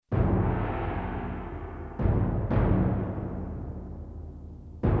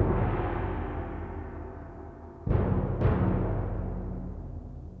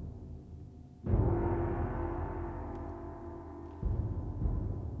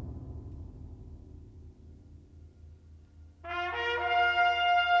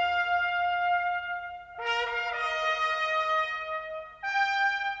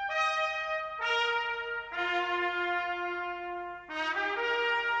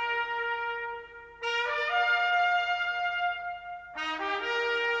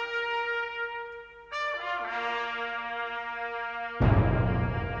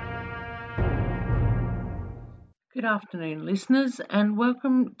Good afternoon, listeners, and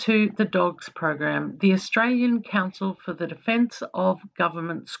welcome to the DOGS program, the Australian Council for the Defence of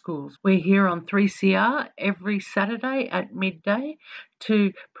Government Schools. We're here on 3CR every Saturday at midday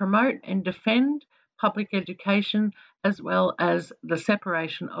to promote and defend public education as well as the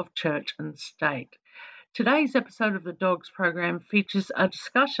separation of church and state. Today's episode of the DOGS program features a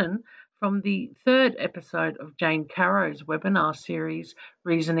discussion from the third episode of Jane Caro's webinar series,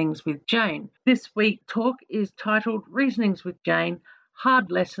 Reasonings with Jane. This week's talk is titled Reasonings with Jane,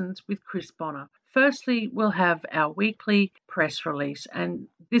 Hard Lessons with Chris Bonner. Firstly, we'll have our weekly press release, and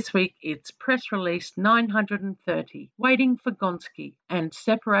this week it's press release 930, Waiting for Gonski and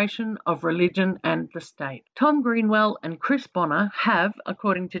Separation of Religion and the State. Tom Greenwell and Chris Bonner have,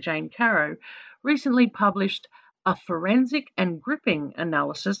 according to Jane Caro, recently published a forensic and gripping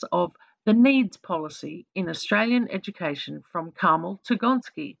analysis of the needs policy in Australian education from Carmel to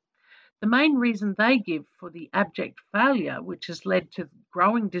Gonski. The main reason they give for the abject failure which has led to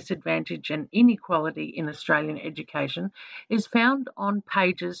growing disadvantage and inequality in Australian education is found on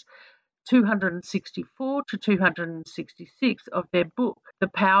pages 264 to 266 of their book, The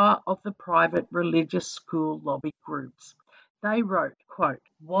Power of the Private Religious School Lobby Groups. They wrote, quote,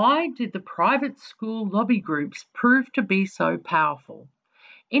 "Why did the private school lobby groups prove to be so powerful?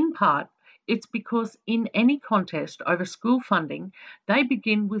 In part, it's because in any contest over school funding, they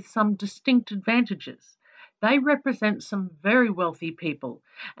begin with some distinct advantages. They represent some very wealthy people,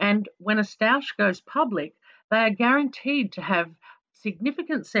 and when a stoush goes public, they are guaranteed to have a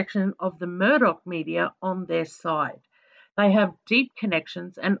significant section of the Murdoch media on their side. They have deep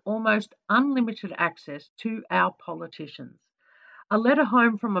connections and almost unlimited access to our politicians. A letter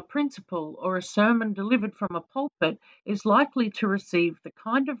home from a principal or a sermon delivered from a pulpit is likely to receive the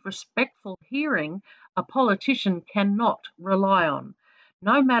kind of respectful hearing a politician cannot rely on,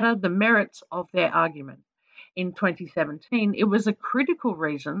 no matter the merits of their argument. In 2017, it was a critical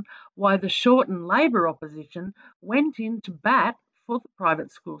reason why the Shorten Labor opposition went into bat for the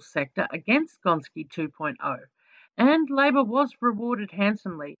private school sector against Gonski 2.0, and Labor was rewarded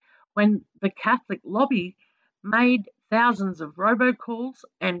handsomely when the Catholic lobby made thousands of robocalls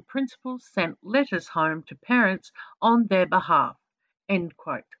and principals sent letters home to parents on their behalf." End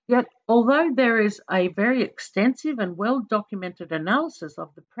quote. Yet, although there is a very extensive and well-documented analysis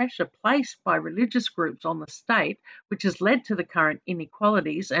of the pressure placed by religious groups on the state, which has led to the current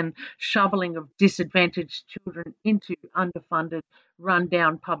inequalities and shoveling of disadvantaged children into underfunded,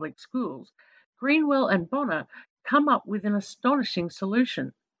 run-down public schools, Greenwell and Bonner come up with an astonishing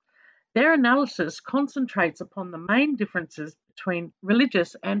solution. Their analysis concentrates upon the main differences between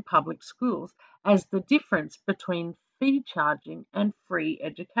religious and public schools as the difference between fee charging and free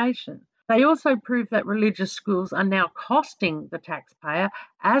education. They also prove that religious schools are now costing the taxpayer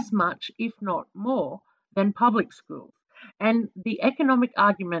as much, if not more, than public schools. And the economic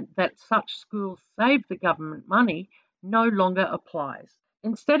argument that such schools save the government money no longer applies.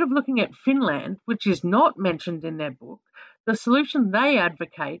 Instead of looking at Finland, which is not mentioned in their book, the solution they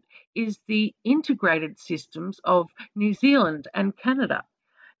advocate is the integrated systems of New Zealand and Canada.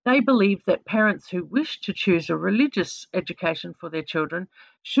 They believe that parents who wish to choose a religious education for their children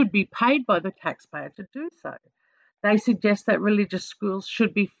should be paid by the taxpayer to do so. They suggest that religious schools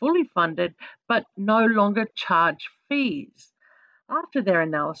should be fully funded but no longer charge fees. After their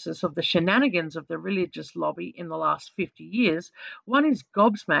analysis of the shenanigans of the religious lobby in the last 50 years, one is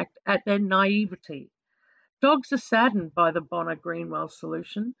gobsmacked at their naivety. Dogs are saddened by the Bonner-Greenwell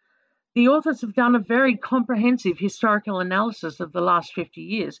solution. The authors have done a very comprehensive historical analysis of the last 50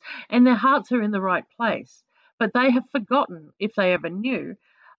 years, and their hearts are in the right place. But they have forgotten, if they ever knew,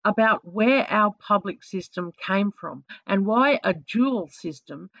 about where our public system came from and why a dual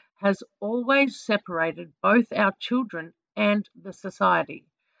system has always separated both our children and the society.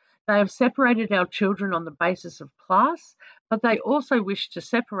 They have separated our children on the basis of class, but they also wish to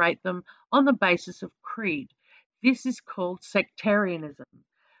separate them on the basis of creed. This is called sectarianism.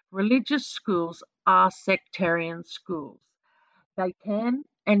 Religious schools are sectarian schools. They can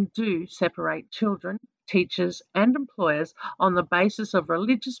and do separate children, teachers, and employers on the basis of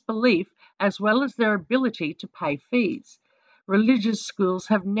religious belief as well as their ability to pay fees. Religious schools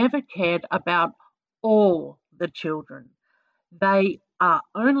have never cared about all the children. They are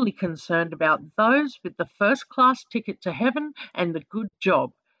only concerned about those with the first-class ticket to heaven and the good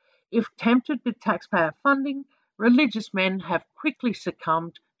job. If tempted with taxpayer funding, religious men have quickly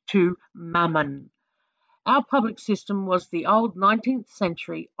succumbed to mammon. Our public system was the old 19th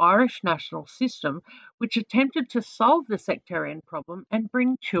century Irish national system which attempted to solve the sectarian problem and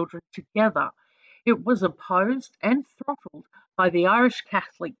bring children together. It was opposed and throttled by the Irish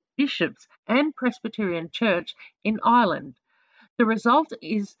Catholic bishops and Presbyterian Church in Ireland. The result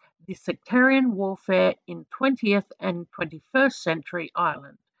is the sectarian warfare in 20th and 21st century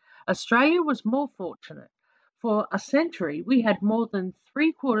Ireland. Australia was more fortunate. For a century, we had more than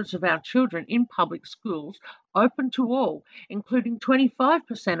 3/4 of our children in public schools, open to all, including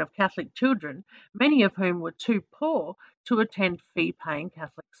 25% of Catholic children, many of whom were too poor to attend fee-paying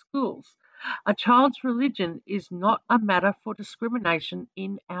Catholic schools. A child's religion is not a matter for discrimination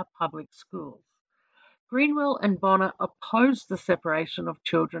in our public schools. Greenwell and Bonner opposed the separation of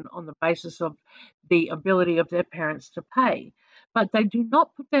children on the basis of the ability of their parents to pay, but they do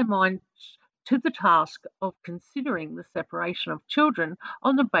not put their minds to the task of considering the separation of children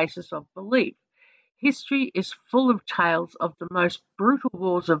on the basis of belief. History is full of tales of the most brutal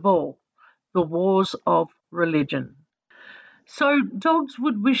wars of all, the wars of religion. So, Dogs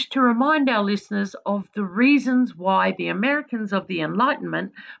would wish to remind our listeners of the reasons why the Americans of the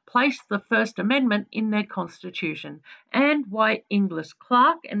Enlightenment placed the First Amendment in their Constitution, and why Inglis,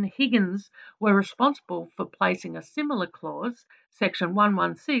 Clark, and Higgins were responsible for placing a similar clause, Section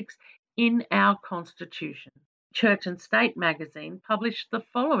 116, in our Constitution. Church and State magazine published the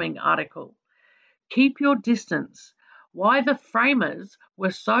following article: Keep Your Distance: Why the Framers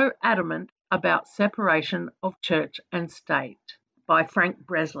Were So Adamant About Separation of Church and State, by Frank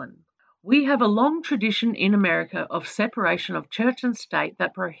Breslin. We have a long tradition in America of separation of church and state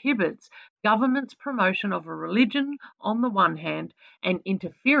that prohibits government's promotion of a religion on the one hand and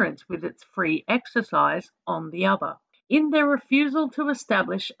interference with its free exercise on the other. In their refusal to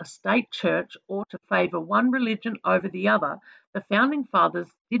establish a state church or to favour one religion over the other, the Founding Fathers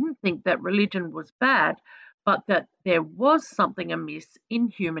didn't think that religion was bad, but that there was something amiss in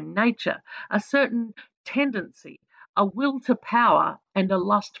human nature, a certain tendency, a will to power, and a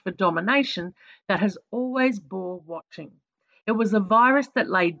lust for domination that has always bore watching. It was a virus that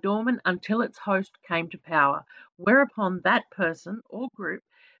lay dormant until its host came to power, whereupon that person or group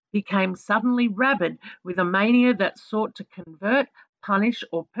became suddenly rabid with a mania that sought to convert, punish,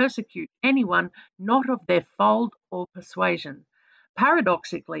 or persecute anyone not of their fold or persuasion.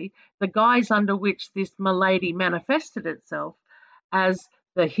 Paradoxically, the guise under which this malady manifested itself, as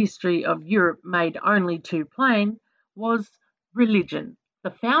the history of Europe made only too plain, was religion.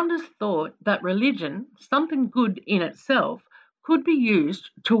 The founders thought that religion, something good in itself, could be used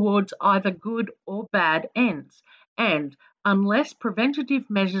towards either good or bad ends, and, unless preventative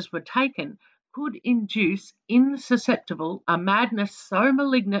measures were taken, could induce in the susceptible a madness so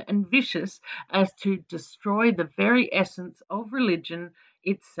malignant and vicious as to destroy the very essence of religion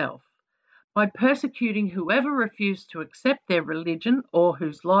itself. By persecuting whoever refused to accept their religion or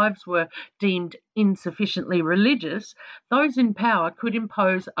whose lives were deemed insufficiently religious, those in power could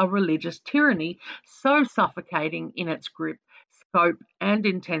impose a religious tyranny so suffocating in its grip, scope, and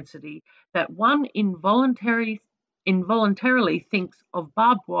intensity that one involuntarily thinks of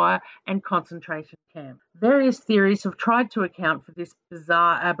barbed wire and concentration camps. Various theories have tried to account for this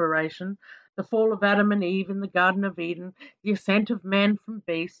bizarre aberration: the fall of Adam and Eve in the Garden of Eden, the ascent of man from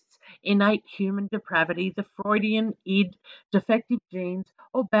beasts, innate human depravity, the Freudian id, defective genes,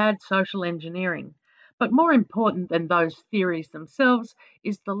 or bad social engineering. But more important than those theories themselves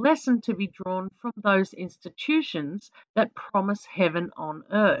is the lesson to be drawn from those institutions that promise heaven on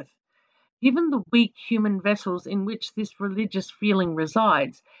earth. Given the weak human vessels in which this religious feeling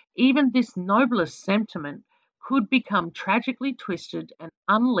resides, even this noblest sentiment could become tragically twisted and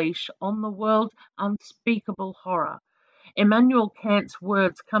unleash on the world unspeakable horror. Immanuel Kant's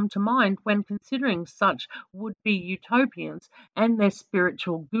words come to mind when considering such would-be utopians and their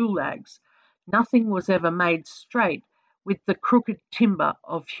spiritual gulags. Nothing was ever made straight with the crooked timber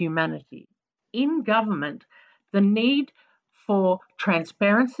of humanity. In government, the need for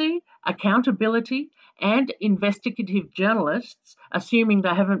transparency, accountability, and investigative journalists, assuming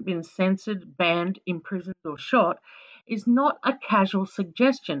they haven't been censored, banned, imprisoned, or shot, is not a casual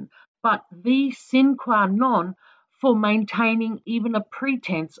suggestion, but the sine qua non for maintaining even a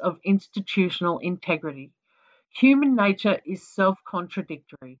pretense of institutional integrity. Human nature is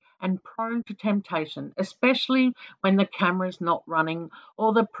self-contradictory and prone to temptation, especially when the camera's not running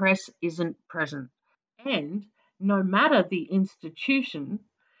or the press isn't present. And no matter the institution,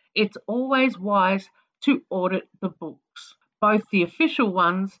 it's always wise to audit the books, both the official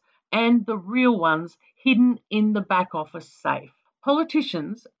ones and the real ones hidden in the back office safe.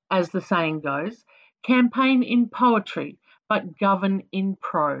 Politicians, as the saying goes, campaign in poetry but govern in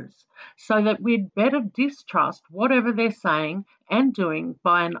prose, so that we'd better distrust whatever they're saying and doing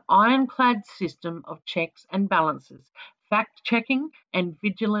by an ironclad system of checks and balances, fact checking, and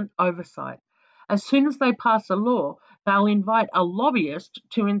vigilant oversight. As soon as they pass a law, they'll invite a lobbyist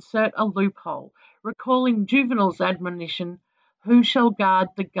to insert a loophole, recalling Juvenal's admonition, who shall guard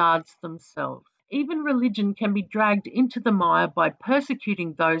the guards themselves? Even religion can be dragged into the mire by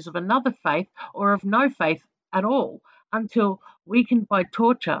persecuting those of another faith or of no faith at all, until, weakened by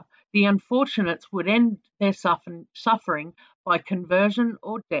torture, the unfortunates would end their suffering by conversion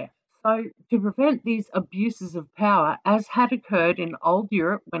or death. So, to prevent these abuses of power, as had occurred in old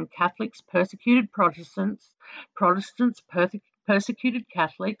Europe when Catholics persecuted Protestants, Protestants persecuted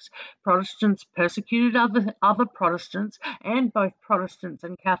Catholics, Protestants persecuted other Protestants, and both Protestants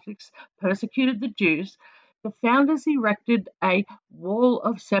and Catholics persecuted the Jews, the founders erected a wall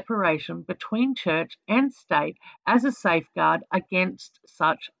of separation between church and state as a safeguard against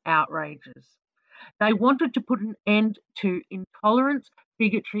such outrages. They wanted to put an end to intolerance,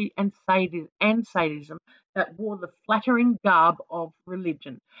 bigotry, and sadism that wore the flattering garb of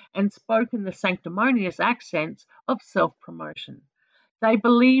religion and spoke in the sanctimonious accents of self promotion. They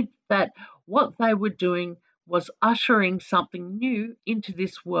believed that what they were doing was ushering something new into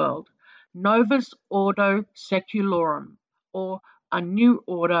this world, novus ordo secularum, or a new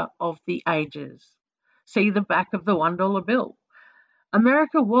order of the ages. See the back of the $1 bill.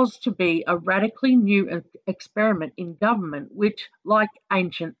 America was to be a radically new experiment in government, which, like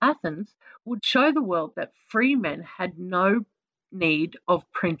ancient Athens, would show the world that free men had no need of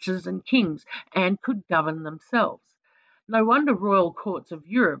princes and kings and could govern themselves. No wonder royal courts of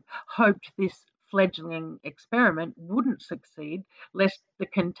Europe hoped this fledgling experiment wouldn't succeed, lest the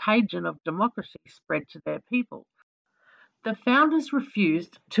contagion of democracy spread to their people. The founders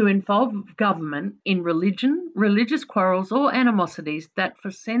refused to involve government in religion, religious quarrels, or animosities that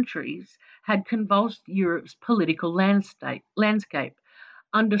for centuries had convulsed Europe's political landscape.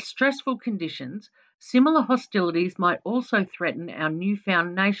 Under stressful conditions, similar hostilities might also threaten our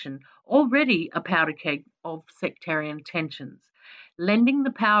newfound nation, already a powder keg of sectarian tensions. Lending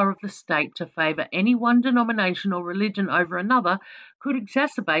the power of the state to favour any one denomination or religion over another could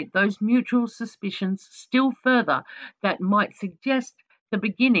exacerbate those mutual suspicions still further that might suggest the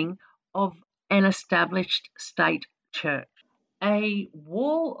beginning of an established state church. A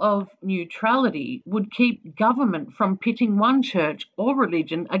wall of neutrality would keep government from pitting one church or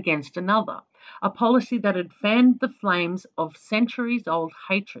religion against another, a policy that had fanned the flames of centuries old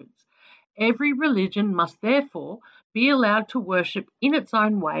hatreds. Every religion must therefore be allowed to worship in its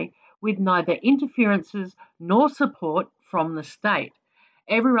own way with neither interferences nor support from the state.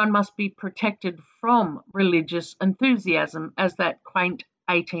 Everyone must be protected from religious enthusiasm, as that quaint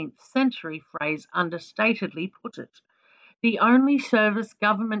 18th century phrase understatedly put it. The only service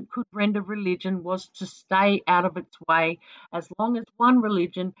government could render religion was to stay out of its way as long as one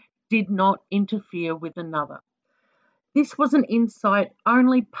religion did not interfere with another. This was an insight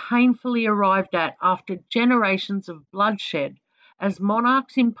only painfully arrived at after generations of bloodshed, as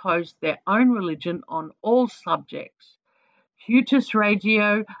monarchs imposed their own religion on all subjects. Cuitus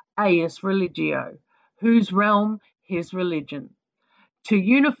regio, eius religio, whose realm his religion, to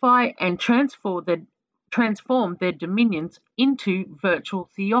unify and transform their dominions into virtual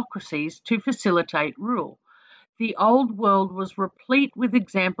theocracies to facilitate rule. The old world was replete with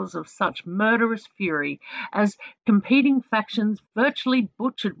examples of such murderous fury as competing factions virtually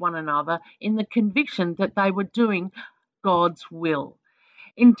butchered one another in the conviction that they were doing God's will.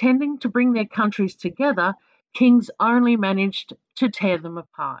 Intending to bring their countries together, kings only managed to tear them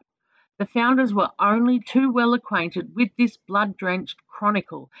apart. The founders were only too well acquainted with this blood-drenched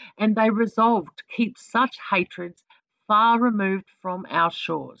chronicle, and they resolved to keep such hatreds far removed from our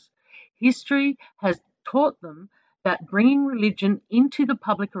shores. History has taught them that bringing religion into the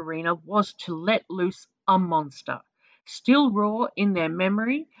public arena was to let loose a monster. Still raw in their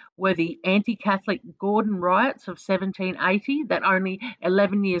memory were the anti-Catholic Gordon riots of 1780 that only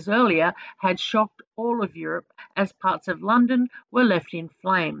 11 years earlier had shocked all of Europe as parts of London were left in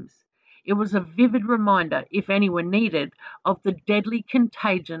flames. It was a vivid reminder, if any were needed, of the deadly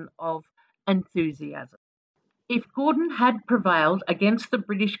contagion of enthusiasm. If Gordon had prevailed against the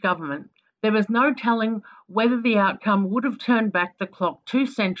British government, there was no telling whether the outcome would have turned back the clock 2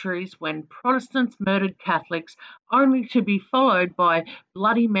 centuries when Protestants murdered Catholics, only to be followed by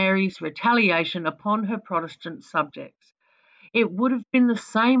Bloody Mary's retaliation upon her Protestant subjects. It would have been the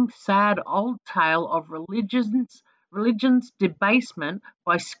same sad old tale of religion's debasement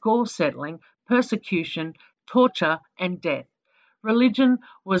by score settling, persecution, torture, and death. Religion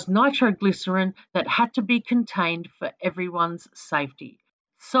was nitroglycerin that had to be contained for everyone's safety.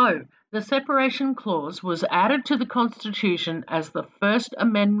 So, the separation clause was added to the Constitution as the First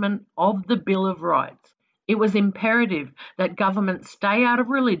Amendment of the Bill of Rights. It was imperative that government stay out of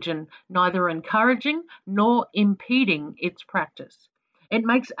religion, neither encouraging nor impeding its practice. It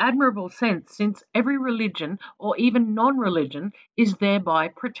makes admirable sense since every religion, or even non religion, is thereby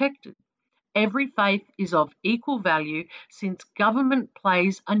protected. Every faith is of equal value since government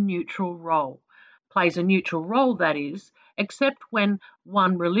plays a neutral role, that is, except when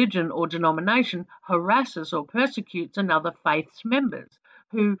one religion or denomination harasses or persecutes another faith's members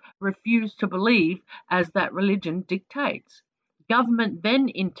who refuse to believe as that religion dictates. Government then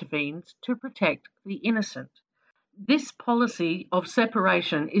intervenes to protect the innocent. This policy of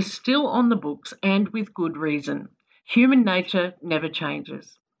separation is still on the books and with good reason. Human nature never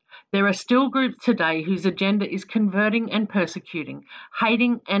changes. There are still groups today whose agenda is converting and persecuting,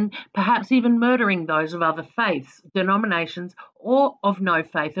 hating and perhaps even murdering those of other faiths, denominations, or of no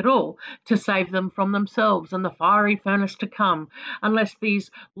faith at all, to save them from themselves and the fiery furnace to come, unless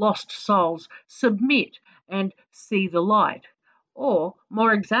these lost souls submit and see the light. Or,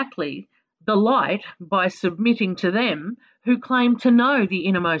 more exactly, the light by submitting to them who claim to know the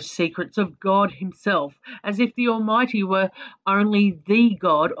innermost secrets of God Himself, as if the Almighty were only the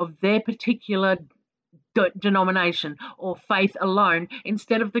God of their particular denomination or faith alone,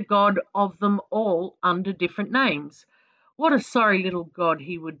 instead of the God of them all under different names. What a sorry little God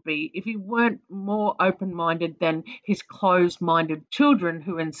he would be if he weren't more open minded than his closed minded children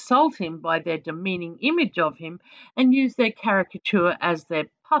who insult him by their demeaning image of him and use their caricature as their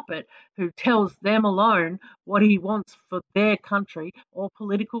puppet who tells them alone what he wants for their country or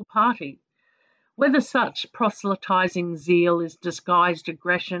political party. Whether such proselytizing zeal is disguised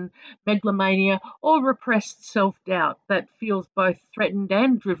aggression, megalomania, or repressed self doubt that feels both threatened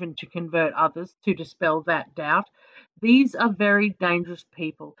and driven to convert others to dispel that doubt, these are very dangerous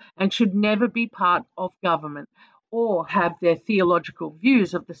people and should never be part of government or have their theological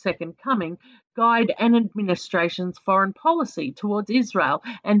views of the Second Coming guide an administration's foreign policy towards Israel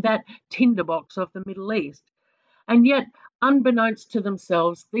and that tinderbox of the Middle East. And yet, unbeknownst to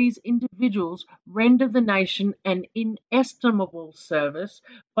themselves, these individuals render the nation an inestimable service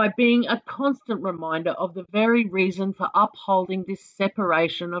by being a constant reminder of the very reason for upholding this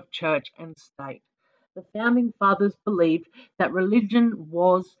separation of church and state. The founding fathers believed that religion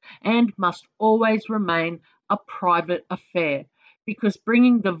was and must always remain a private affair because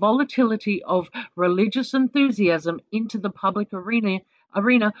bringing the volatility of religious enthusiasm into the public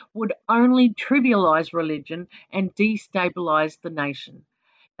arena would only trivialize religion and destabilize the nation.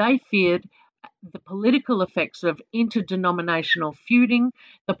 They feared the political effects of interdenominational feuding,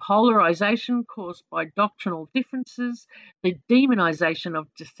 the polarization caused by doctrinal differences, the demonization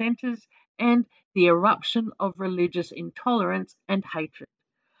of dissenters, and the eruption of religious intolerance and hatred.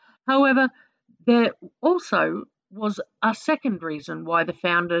 However, there also was a second reason why the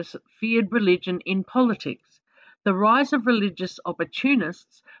founders feared religion in politics: the rise of religious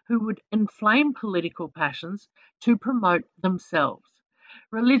opportunists who would inflame political passions to promote themselves.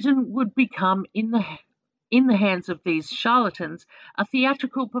 Religion would become, in the hands of these charlatans, a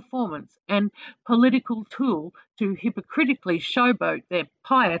theatrical performance and political tool to hypocritically showboat their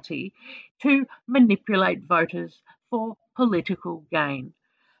piety to manipulate voters for political gain.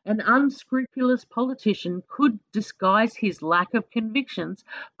 An unscrupulous politician could disguise his lack of convictions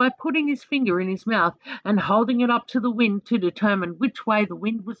by putting his finger in his mouth and holding it up to the wind to determine which way the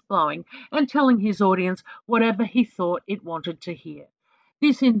wind was blowing and telling his audience whatever he thought it wanted to hear.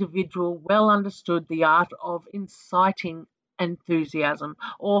 This individual well understood the art of inciting enthusiasm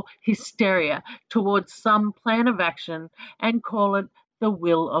or hysteria towards some plan of action and call it the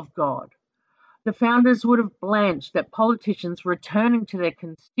will of God. The founders would have blanched at politicians returning to their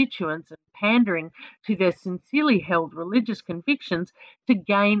constituents and pandering to their sincerely held religious convictions to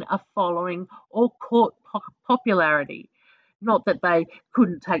gain a following or court popularity. Not that they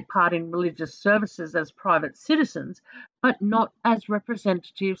couldn't take part in religious services as private citizens, but not as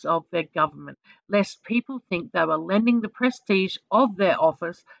representatives of their government, lest people think they were lending the prestige of their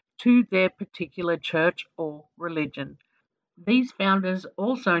office to their particular church or religion. These founders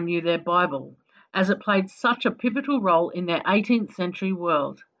also knew their Bible, as it played such a pivotal role in their 18th century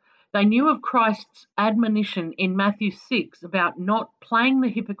world. They knew of Christ's admonition in Matthew 6 about not playing the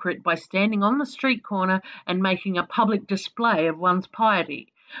hypocrite by standing on the street corner and making a public display of one's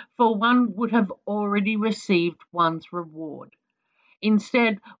piety, for one would have already received one's reward.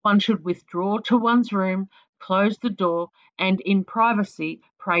 Instead, one should withdraw to one's room, close the door, and in privacy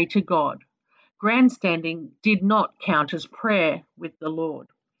pray to God. Grandstanding did not count as prayer with the Lord.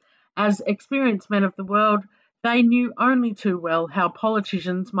 As experienced men of the world, they knew only too well how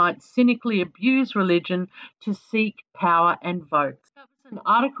politicians might cynically abuse religion to seek power and votes. An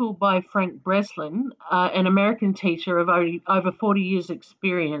article by Frank Breslin, an American teacher of over 40 years'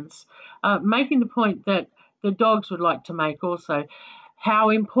 experience, making the point that the dogs would like to make also, how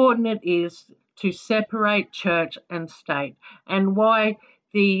important it is to separate church and state, and why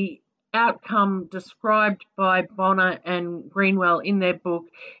the outcome described by Bonner and Greenwell in their book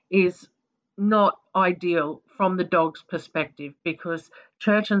is not ideal from the dog's perspective, because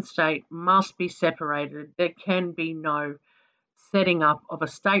church and state must be separated. There can be no setting up of a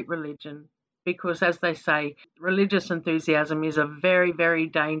state religion, because, as they say, religious enthusiasm is a very, very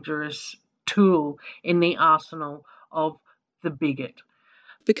dangerous tool in the arsenal of the bigot.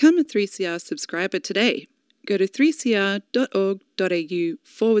 Become a 3CR subscriber today. Go to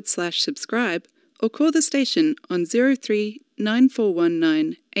 3cr.org.au/subscribe or call the station on 03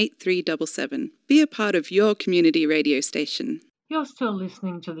 9419 8377. Be a part of your community radio station. You're still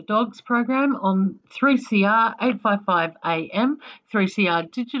listening to the Dogs program on 3CR 855 AM, 3CR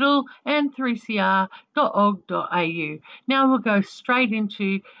Digital and 3cr.org.au. Now we'll go straight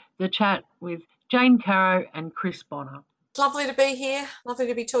into the chat with Jane Caro and Chris Bonner. Lovely to be here. Lovely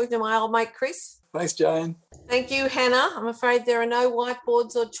to be talking to my old mate, Chris. Thanks, Jane. Thank you, Hannah. I'm afraid there are no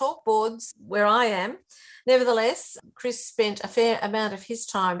whiteboards or chalkboards where I am. Nevertheless, Chris spent a fair amount of his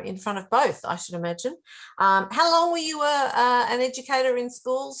time in front of both, I should imagine. How long were you an educator in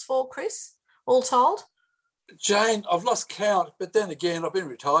schools for, Chris, all told? Jane, I've lost count, but then again, I've been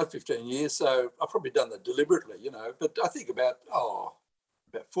retired 15 years, so I've probably done that deliberately, but I think about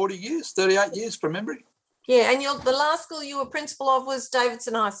 40 years, 38 years from memory. Yeah, and the last school you were principal of was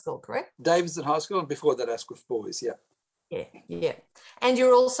Davidson High School, correct? Davidson High School, and before that, Asquith Boys, yeah. Yeah. And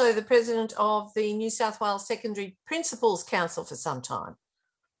you're also the president of the New South Wales Secondary Principals Council for some time.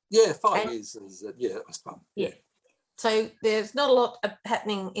 Yeah, 5 years. That was fun. Yeah. So there's not a lot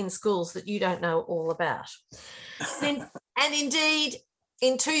happening in schools that you don't know all about. And indeed,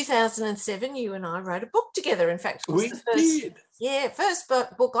 in 2007, you and I wrote a book together. In fact, it was first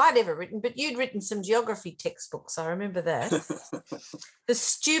book I'd ever written, but you'd written some geography textbooks. I remember that. The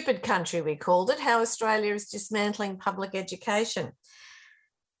Stupid Country, we called it, How Australia is Dismantling Public Education.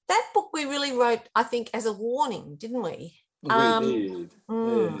 That book we really wrote, I think, as a warning, didn't we? We did.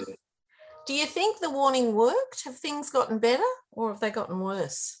 Yeah. Do you think the warning worked? Have things gotten better or have they gotten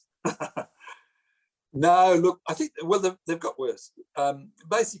worse? No, look, I think, they've got worse.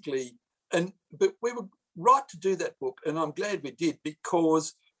 Basically, but we were right to do that book, and I'm glad we did,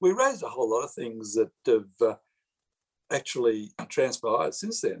 because we raised a whole lot of things that have actually transpired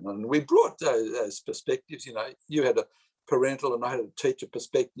since then. And we brought those perspectives, you had a parental and I had a teacher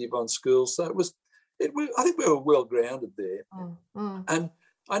perspective on schools. So I think we were well grounded there. And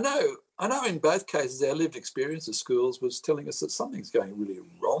I know in both cases our lived experience of schools was telling us that something's going really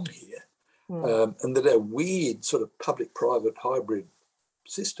wrong here. And that our weird sort of public-private hybrid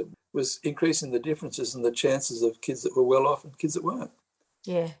system was increasing the differences and the chances of kids that were well off and kids that weren't.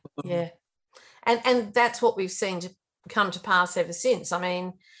 Yeah. And that's what we've seen to come to pass ever since. I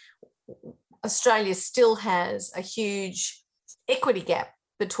mean, Australia still has a huge equity gap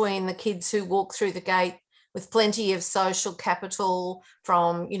between the kids who walk through the gate with plenty of social capital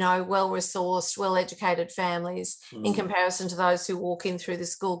from, well-resourced, well-educated families in comparison to those who walk in through the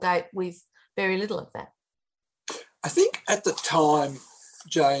school gate with very little of that. I think at the time,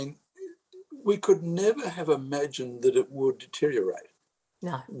 Jane, we could never have imagined that it would deteriorate.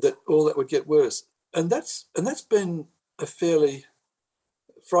 No. That all that would get worse. And that's been a fairly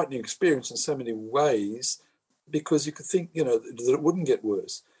frightening experience in so many ways, because you could think, that it wouldn't get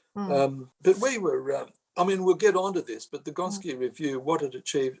worse. But we were, we'll get onto this, but the Gonski Review, what it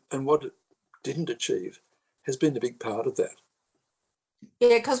achieved and what it didn't achieve, has been a big part of that.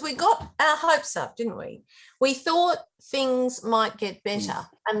 Yeah, because we got our hopes up, didn't we? We thought things might get better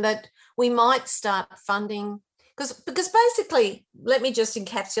and that we might start funding, because basically, let me just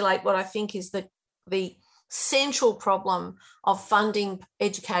encapsulate what I think is the central problem of funding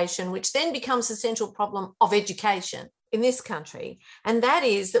education, which then becomes the central problem of education in this country, and that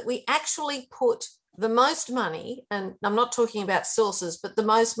is that we actually put the most money, and I'm not talking about sources, but the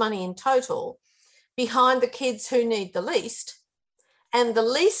most money in total, behind the kids who need the least, and the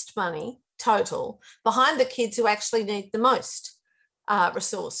least money total behind the kids who actually need the most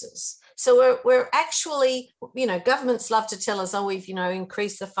resources. So we're actually, governments love to tell us, we've,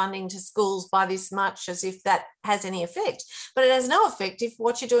 increased the funding to schools by this much, as if that has any effect. But it has no effect if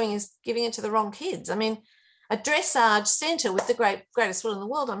what you're doing is giving it to the wrong kids. I mean, a dressage centre with the greatest will in the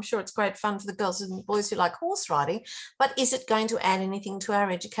world, I'm sure it's great fun for the girls and boys who like horse riding, but is it going to add anything to our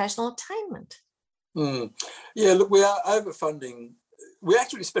educational attainment? Yeah, look, we are overfunding. We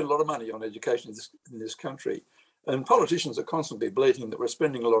actually spend a lot of money on education in this country, And politicians are constantly bleating that we're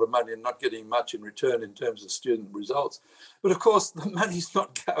spending a lot of money and not getting much in return in terms of student results. But of course, the money's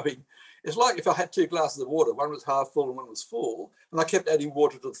not going. It's like if I had 2 glasses of water, one was half full and one was full, and I kept adding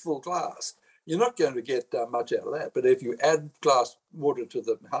water to the full glass. You're not going to get much out of that. But if you add water to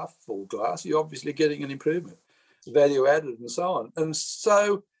the half full glass, you're obviously getting an improvement, value added and so on. And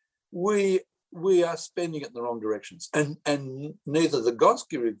so we are spending it in the wrong directions. And neither the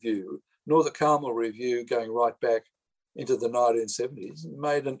Gonski Review nor the Carmel Review, going right back into the 1970s,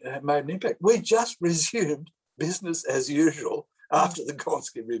 made an impact. We just resumed business as usual after the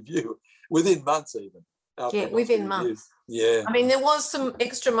Gonski Review, within months even. Within months. Yeah. I mean, there was some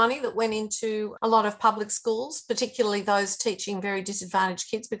extra money that went into a lot of public schools, particularly those teaching very disadvantaged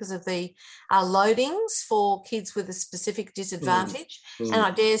kids because of the loadings for kids with a specific disadvantage. And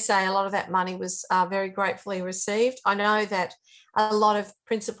I dare say a lot of that money was very gratefully received. I know that a lot of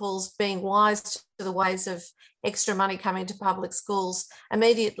principals, being wise to the ways of extra money coming to public schools,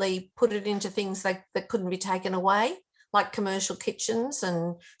 immediately put it into things that couldn't be taken away, like commercial kitchens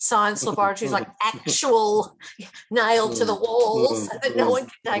and science laboratories, like actual nailed to the walls so that no one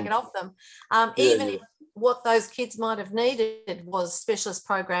can take it off them. Even if what those kids might have needed was specialist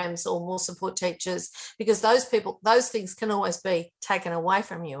programs or more support teachers, because those things can always be taken away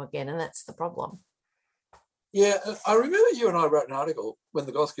from you again, and that's the problem. Yeah, I remember you and I wrote an article when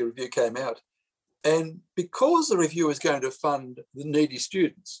the Gonski Review came out, and because the review is going to fund the needy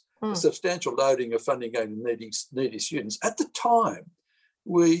students, a substantial loading of funding going to needy students, at the time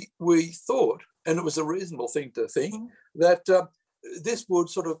we thought, and it was a reasonable thing to think, that this would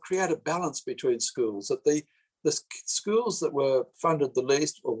sort of create a balance between schools, that the schools that were funded the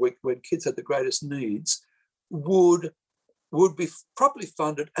least, or when kids had the greatest needs, would be properly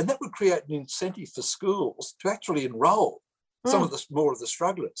funded, and that would create an incentive for schools to actually enrol some of the more of the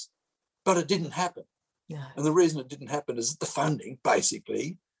strugglers. But it didn't happen. No. And the reason it didn't happen is that the funding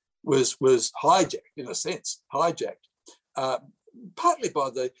basically was hijacked, in a sense, partly by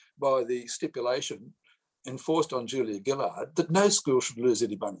the stipulation enforced on Julia Gillard that no school should lose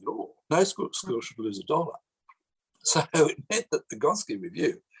any money at all. No school should lose $1. So it meant that the Gonski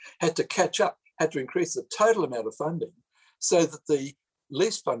Review had to catch up, had to increase the total amount of funding so that the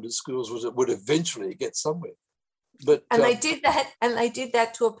least funded schools would eventually get somewhere. But they did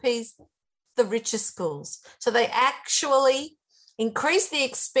that to appease the richest schools. So they actually increased the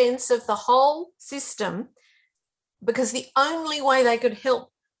expense of the whole system, because the only way they could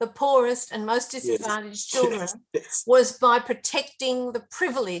help the poorest and most disadvantaged children was by protecting the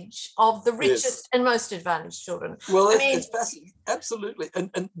privilege of the richest and most advantaged children. Well, it's fascinating. Absolutely.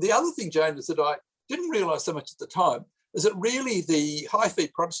 And the other thing, Jane, is that I didn't realise so much at the time, is that really the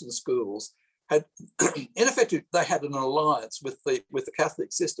high-fee Protestant schools had, in effect, they had an alliance with the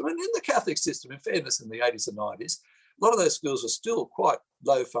Catholic system. And in the Catholic system, in fairness, in the 80s and 90s, a lot of those schools were still quite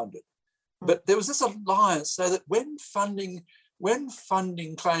low funded. But there was this alliance so that when funding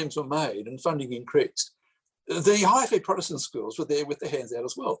claims were made and funding increased, the high-fee Protestant schools were there with their hands out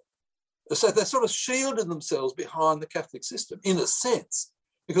as well. So they sort of shielded themselves behind the Catholic system, in a sense,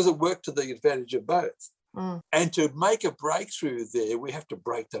 because it worked to the advantage of both. And to make a breakthrough there, we have to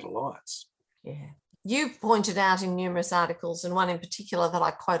break that alliance. Yeah. You pointed out in numerous articles, and one in particular that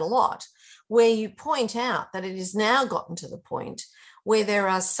I quote a lot, where you point out that it has now gotten to the point where there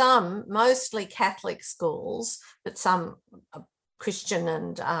are some, mostly Catholic schools, but some Christian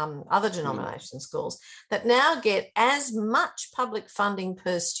and other denomination schools, that now get as much public funding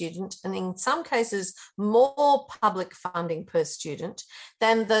per student, and in some cases more public funding per student,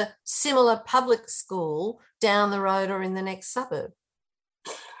 than the similar public school down the road or in the next suburb.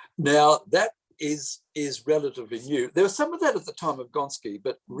 Now, that is relatively new. There was some of that at the time of Gonski,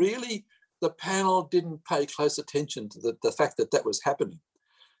 but really the panel didn't pay close attention to the fact that was happening.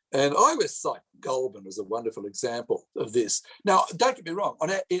 And I always cite Goulburn as a wonderful example of this. Now, don't get me wrong,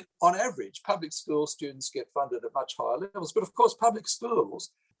 on average, public school students get funded at much higher levels, but of course public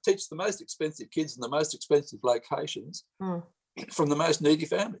schools teach the most expensive kids in the most expensive locations from the most needy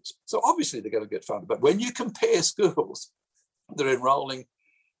families. So obviously they're going to get funded. But when you compare schools that are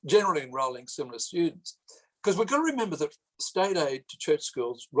generally enrolling similar students, because we've got to remember that state aid to church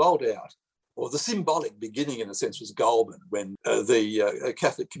schools rolled out, or the symbolic beginning, in a sense, was Goulburn, when the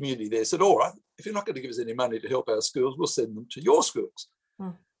Catholic community there said, all right, if you're not going to give us any money to help our schools, we'll send them to your schools.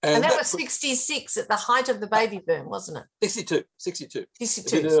 And that was 66 at the height of the baby boom, wasn't it? 62.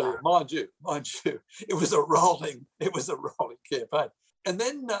 Mind you, it was a rolling campaign. And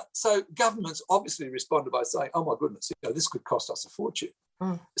then, so governments obviously responded by saying, oh my goodness, this could cost us a fortune.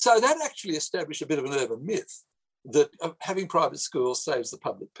 So that actually established a bit of an urban myth that having private schools saves the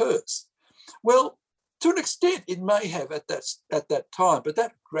public purse. Well, To an extent, it may have at that time, but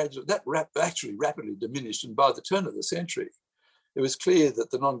that actually rapidly diminished. And by the turn of the century, it was clear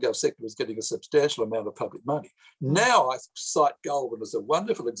that the non-gov sector was getting a substantial amount of public money. Now I cite Goulburn as a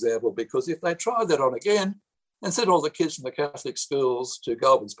wonderful example, because if they tried that on again and sent all the kids from the Catholic schools to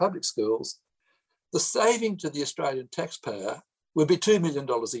Goulburn's public schools, the saving to the Australian taxpayer would be $2 million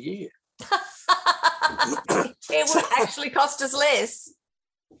a year. It would actually cost us less.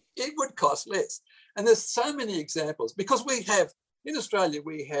 It would cost less. And there's so many examples, because in Australia,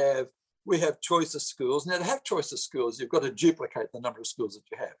 we have choice of schools. Now, to have choice of schools, you've got to duplicate the number of schools that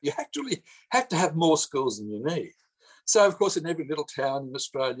you have. You actually have to have more schools than you need. So, of course, in every little town in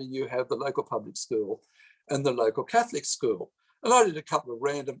Australia, you have the local public school and the local Catholic school. And I did a couple of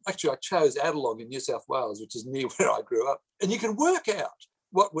I chose Adelong in New South Wales, which is near where I grew up. And you can work out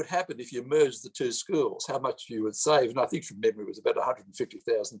what would happen if you merged the two schools, how much you would save. And I think from memory it was about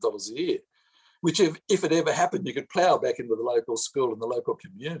 $150,000 a year, which if it ever happened, you could plough back into the local school and the local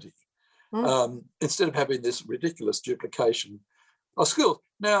community instead of having this ridiculous duplication of schools.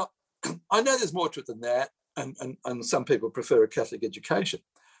 Now, I know there's more to it than that, and some people prefer a Catholic education.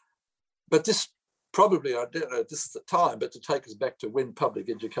 But this probably, I don't know, this is the time, but to take us back to when public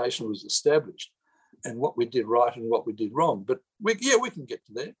education was established and what we did right and what we did wrong. But we can get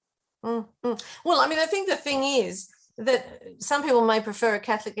to there. Well, I mean, I think the thing is that some people may prefer a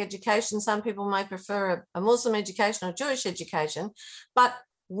Catholic education, some people may prefer a Muslim education or Jewish education, but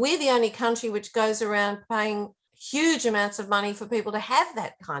we're the only country which goes around paying huge amounts of money for people to have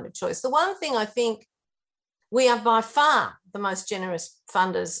that kind of choice. The one thing I think, we are by far the most generous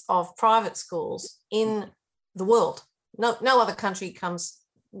funders of private schools in the world. No other country comes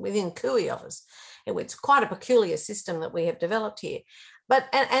within cooey of us. It's quite a peculiar system that we have developed here. But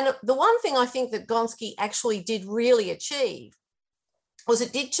and the one thing I think that Gonski actually did really achieve was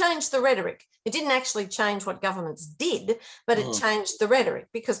it did change the rhetoric. It didn't actually change what governments did, but it changed the rhetoric,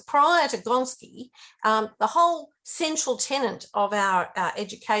 because prior to Gonski, the whole central tenet of our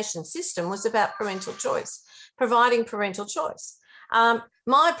education system was about parental choice, providing parental choice.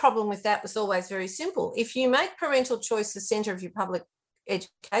 My problem with that was always very simple. If you make parental choice the centre of your public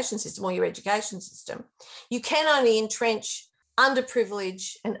education system or your education system, you can only entrench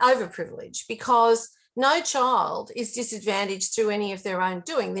underprivilege and overprivilege, because no child is disadvantaged through any of their own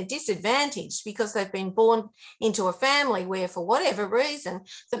doing. They're disadvantaged because they've been born into a family where, for whatever reason,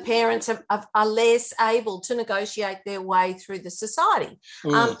 the parents are less able to negotiate their way through the society.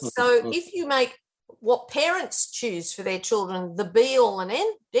 So if you make what parents choose for their children the be-all and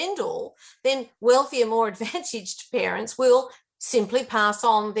end-all, then wealthier, more advantaged parents will simply pass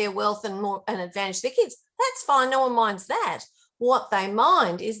on their wealth and advantage their kids. That's fine. No one minds that. What they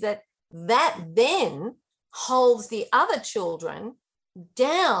mind is that then holds the other children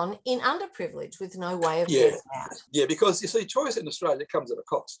down in underprivilege with no way of getting out. Yeah, because you see, choice in Australia comes at a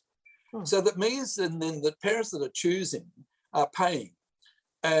cost. So that means then the parents that are choosing are paying.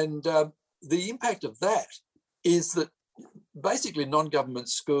 And the impact of that is that basically non-government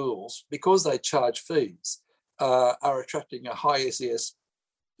schools, because they charge fees, are attracting a high SES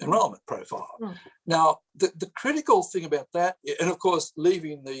enrolment profile. Now, the critical thing about that, and of course,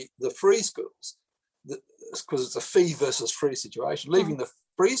 leaving the free schools, because it's a fee versus free situation, leaving the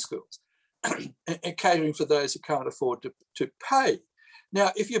free schools and catering for those who can't afford to pay.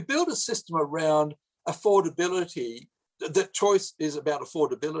 Now, if you build a system around affordability, that choice is about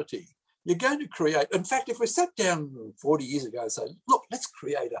affordability, you're going to create, in fact, if we sat down 40 years ago and say, look, let's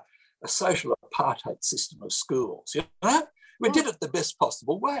create a social apartheid system of schools, you know? We did it the best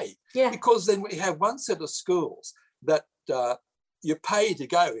possible way, because then we have one set of schools that you pay to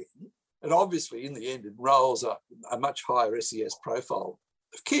go in, and obviously in the end enrolls a much higher SES profile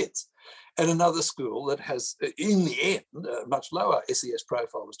of kids, and another school that has, in the end, a much lower SES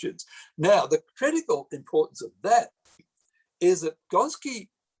profile of students. Now, the critical importance of that is that Gonski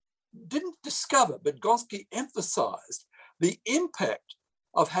didn't discover, but Gonski emphasised the impact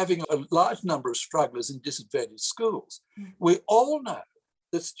of having a large number of strugglers in disadvantaged schools. We all know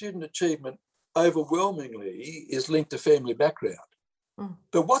that student achievement overwhelmingly is linked to family background.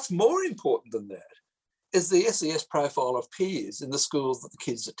 But what's more important than that is the SES profile of peers in the schools that the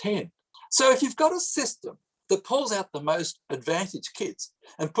kids attend. So if you've got a system that pulls out the most advantaged kids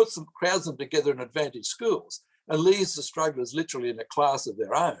and crowds them together in advantaged schools and leaves the strugglers literally in a class of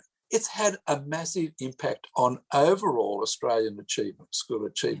their own, it's had a massive impact on overall Australian achievement, school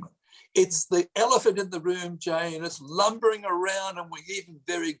achievement. It's the elephant in the room, Jane. It's lumbering around, and we're even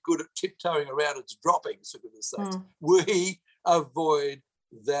very good at tiptoeing around its droppings, for goodness sakes. We avoid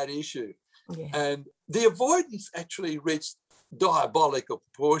that issue. And the avoidance actually reached diabolical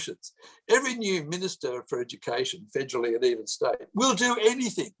proportions. Every new minister for education, federally and even state, will do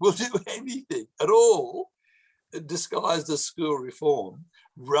anything at all disguised as school reform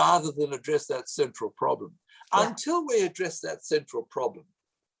rather than address that central problem. Yeah. Until we address that central problem,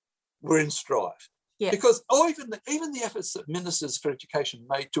 we're in strife. Yeah. Because even the efforts that ministers for education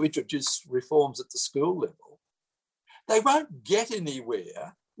make to introduce reforms at the school level, they won't get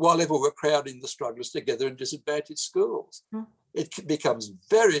anywhere while ever we're crowding the strugglers together in disadvantaged schools. Mm. It becomes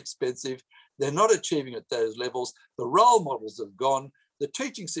very expensive. They're not achieving at those levels. The role models have gone. The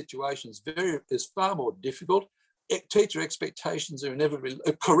teaching situation is far more difficult. Teacher expectations are inevitably,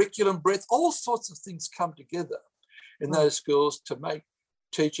 curriculum breadth, all sorts of things come together in those schools to make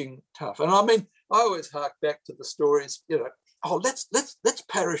teaching tough. And I mean, I always hark back to the stories, let's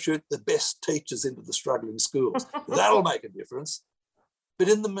parachute the best teachers into the struggling schools. That'll make a difference. But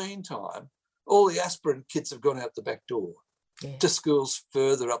in the meantime, all the aspirant kids have gone out the back door to schools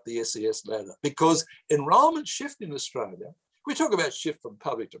further up the SES ladder, because enrolment shift in Australia, we talk about shift from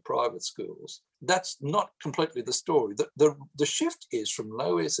public to private schools. That's not completely the story. The shift is from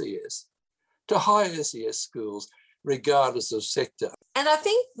low SES to high SES schools, regardless of sector. And I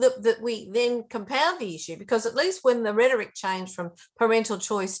think that we then compound the issue, because at least when the rhetoric changed from parental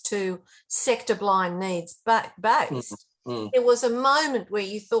choice to sector blind needs based, there was a moment where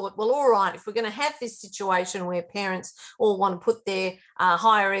you thought, well, all right, if we're going to have this situation where parents all want to put their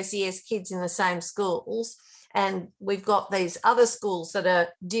higher SES kids in the same schools, and we've got these other schools that are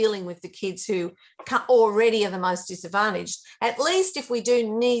dealing with the kids who already are the most disadvantaged, at least if we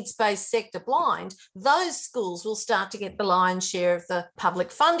do needs-based sector blind, those schools will start to get the lion's share of the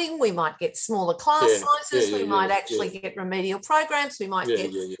public funding. We might get smaller class sizes. We might actually get remedial programs. We might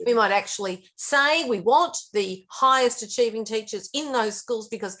we might actually say we want the highest achieving teachers in those schools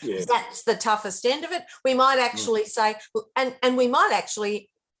because that's the toughest end of it. We might actually say, and we might actually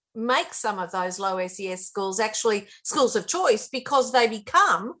make some of those low SES schools actually schools of choice, because they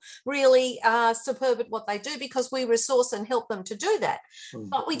become really superb at what they do, because we resource and help them to do that.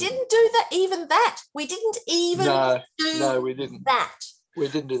 But we didn't do that. We didn't even we didn't. We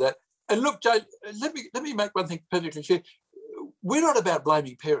didn't do that. And look, Jane, let me make one thing perfectly clear. We're not about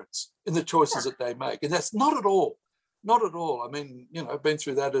blaming parents in the choices that they make, and that's not at all. Not at all. I mean, I've been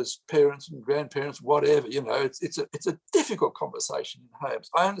through that as parents and grandparents, whatever. It's a difficult conversation in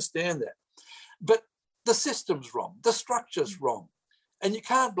homes. I understand that. But the system's wrong. The structure's wrong. And you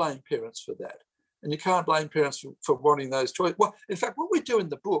can't blame parents for that. And you can't blame parents for wanting those choices. Well, in fact, what we do in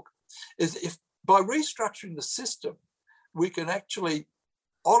the book is, if by restructuring the system, we can actually,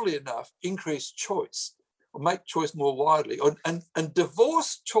 oddly enough, increase choice or make choice more widely, and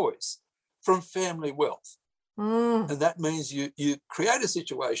divorce choice from family wealth. And that means you create a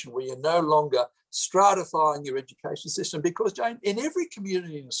situation where you're no longer stratifying your education system, because, Jane, in every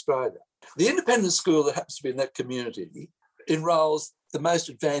community in Australia, the independent school that happens to be in that community enrolls the most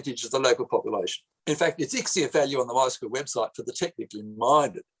advantaged of the local population. In fact, its ICSEA value on the My School website for the technically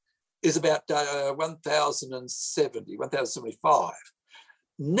minded is about 1,075.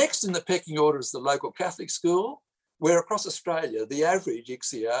 Next in the pecking order is the local Catholic school, where across Australia, the average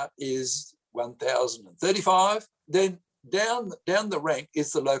ICSEA is 1,035. Then down the rank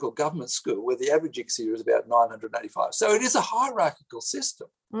is the local government school, where the average ICSEA is about 985. So it is a hierarchical system.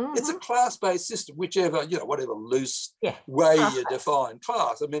 It's a class-based system, whatever loose way you define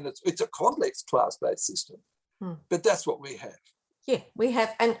class. I mean, it's a complex class-based system, but that's what we have. Yeah, we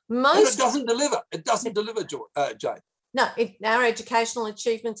have, and it doesn't deliver. It doesn't deliver, Jane. No, our educational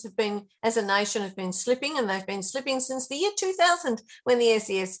achievements as a nation have been slipping, and they've been slipping since the year 2000, when the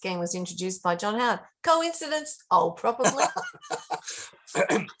SES scheme was introduced by John Howard. Coincidence? Oh, probably.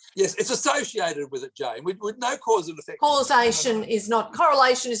 Yes, it's associated with it, Jane, with no cause and effect. Correlation is not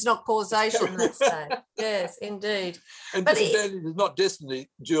causation, let's say. Yes, indeed. And disadvantage is not destiny,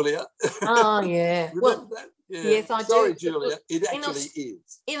 Julia. Oh, yeah. Remember that? Yeah. Yes, I do. Sorry, Julia, it actually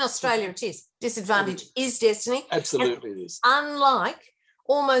is. In Australia, it is. Disadvantage is destiny. Absolutely, it is. Unlike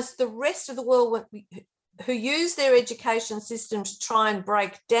almost the rest of the world who use their education system to try and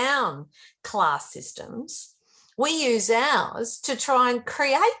break down class systems, we use ours to try and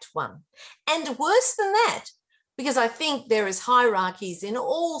create one. And worse than that, because I think there is hierarchies in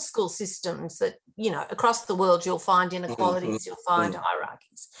all school systems that, across the world, you'll find inequalities, you'll find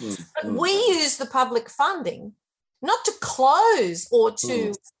hierarchies. But we use the public funding not to close or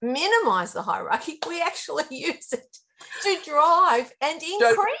to minimise the hierarchy. We actually use it to drive and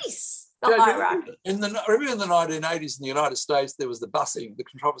increase the hierarchy. Remember in the 1980s in the United States, there was the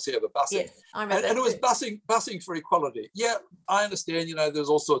controversy over busing. Yes, I remember and it was busing for equality. Yeah, I understand, there's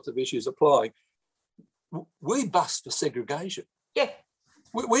all sorts of issues applying. we bust for segregation. Yeah.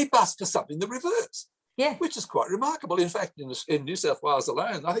 We bust for something the reverse. Yeah. Which is quite remarkable. In fact, in New South Wales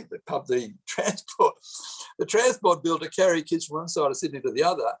alone, I think the transport bill to carry kids from one side of Sydney to the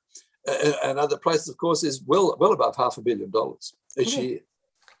other and other places, of course, is well above $500 million each year.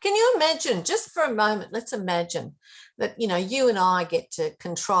 Can you imagine, just for a moment, let's imagine that, you and I get to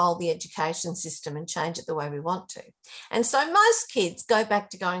control the education system and change it the way we want to. And so most kids go back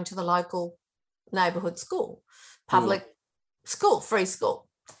to going to the local neighbourhood school, public school, free school.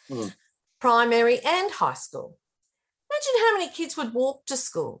 Primary and high school. Imagine how many kids would walk to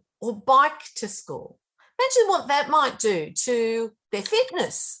school or bike to school. Imagine what that might do to their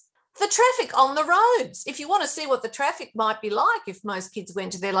fitness, the traffic on the roads. If you want to see what the traffic might be like if most kids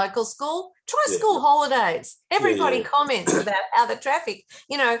went to their local school, try school holidays. Everybody comments about how the traffic,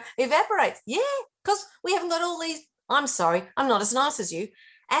 evaporates. Yeah, because we haven't got all these, I'm sorry, I'm not as nice as you,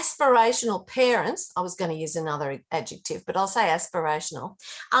 aspirational parents, I was going to use another adjective, but I'll say aspirational,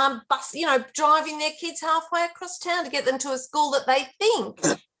 driving their kids halfway across town to get them to a school that they think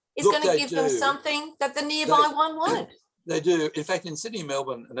is going to give them something that the nearby one won't. They do. In fact, in Sydney,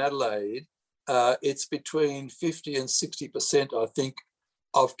 Melbourne and Adelaide, it's between 50 and 60%, I think,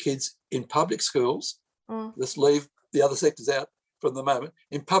 of kids in public schools. Let's leave the other sectors out from the moment.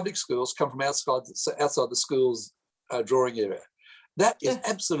 In public schools come from outside the school's drawing area. That is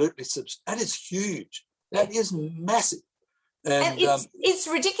absolutely, that is huge. That is massive. And it's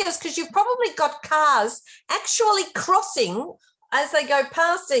ridiculous because you've probably got cars actually crossing as they go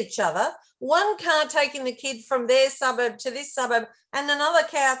past each other, one car taking the kid from their suburb to this suburb and another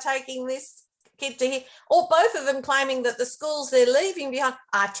car taking this kid to here, or both of them claiming that the schools they're leaving behind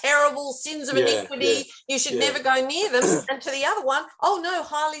are terrible sins of iniquity. You should never go near them. And to the other one, oh no,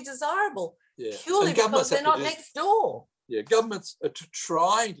 highly desirable, purely because they're not next door. Yeah, governments are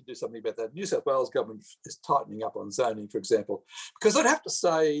trying to do something about that. New South Wales government is tightening up on zoning, for example, because I'd have to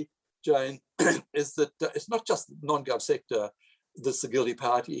say, Jane, is that it's not just the non-gov sector that's the guilty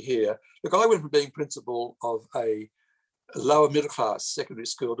party here. Look, I went from being principal of a lower middle class secondary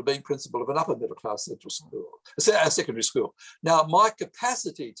school to being principal of an upper middle class secondary school. Now, my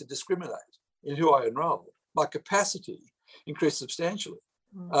capacity to discriminate in who I enrolled, my capacity increased substantially.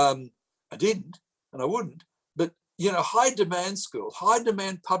 I didn't, and I wouldn't, but high demand schools, high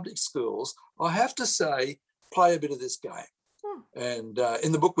demand public schools, I have to say, play a bit of this game. And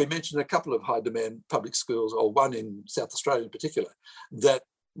in the book, we mentioned a couple of high demand public schools, or one in South Australia in particular, that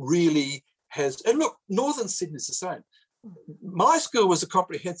really has, and look, Northern Sydney is the same. My school was a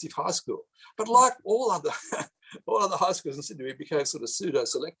comprehensive high school, but like all other high schools in Sydney, we became sort of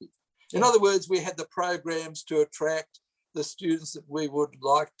pseudo-selective. In other words, we had the programs to attract the students that we would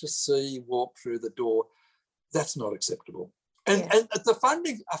like to see walk through the door. That's not acceptable. And a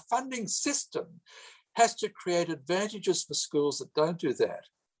funding system has to create advantages for schools that don't do that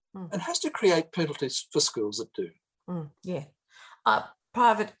and has to create penalties for schools that do.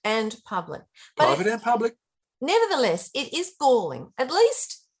 Private and public. And public. Nevertheless, it is galling. At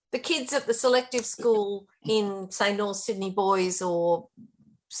least the kids at the selective school in, say, North Sydney boys or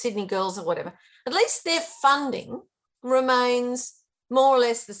Sydney girls or whatever, at least their funding remains more or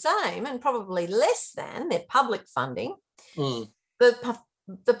less the same, and probably less than their public funding.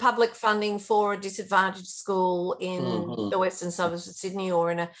 The public funding for a disadvantaged school in the western suburbs of Sydney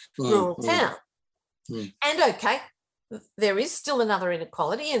or in a rural town. And okay, there is still another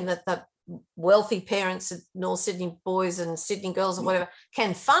inequality in that the wealthy parents of North Sydney boys and Sydney girls or whatever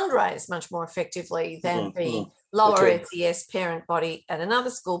can fundraise much more effectively than the lower SES parent body at another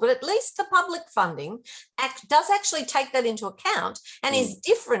school. But at least the public funding does actually take that into account and is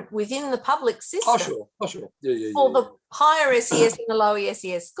different within the public system. For the higher SES and the lower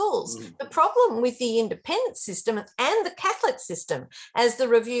SES schools. The problem with the independent system and the Catholic system, as the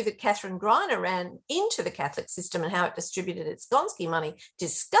review that Catherine Greiner ran into the Catholic system and how it distributed its Gonski money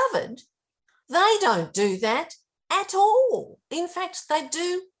discovered, they don't do that at all. In fact, they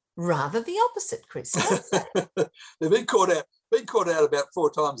do rather the opposite, Chris. They've been caught out about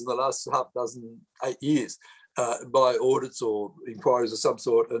 4 times in the last 8 years by audits or inquiries of some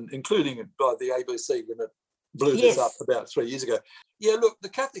sort, and including by the ABC when it blew this up about 3 years ago. Yeah, look, the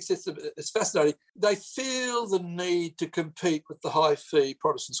Catholic system is fascinating. They feel the need to compete with the high-fee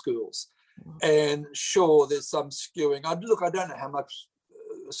Protestant schools. And sure, there's some skewing. I don't know how much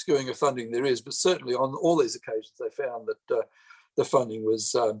skewing of funding there is, but certainly on all these occasions they found that the funding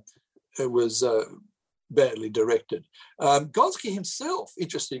was badly directed. Gonski himself,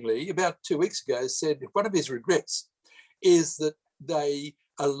 interestingly, about 2 weeks ago, said one of his regrets is that they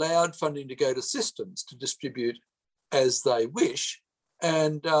allowed funding to go to systems to distribute as they wish,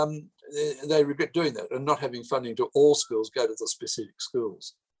 and they regret doing that and not having funding to all schools go to the specific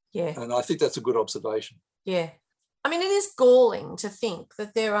schools. Yeah. And I think that's a good observation. Yeah. I mean, it is galling to think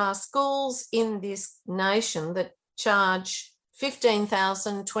that there are schools in this nation that charge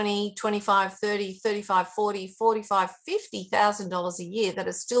 $15,000, $20,000, $25,000, $30,000, $35,000, $40,000, $45,000, $50,000 a year that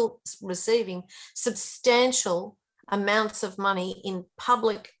are still receiving substantial amounts of money in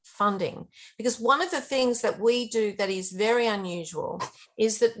public funding. Because one of the things that we do that is very unusual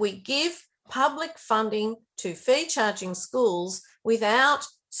is that we give public funding to fee charging schools without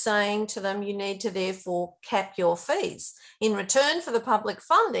saying to them, you need to therefore cap your fees. In return for the public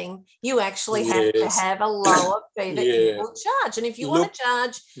funding, you actually have to have a lower fee that you will charge. And if you want to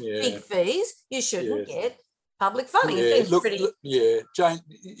charge big fees, you shouldn't get public funding. Jane,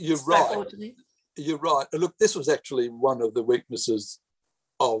 you're right. You're right. Look, this was actually one of the weaknesses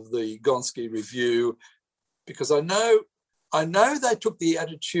of the Gonski Review, because I know they took the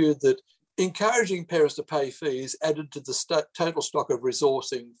attitude that encouraging parents to pay fees added to the total stock of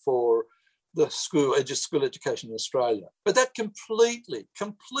resourcing for the school education in Australia. But that completely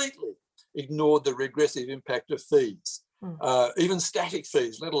ignored the regressive impact of fees, even static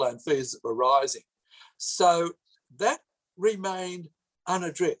fees, let alone fees that were rising. So that remained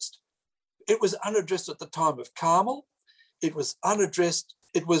unaddressed. It was unaddressed at the time of Carmel. It was unaddressed.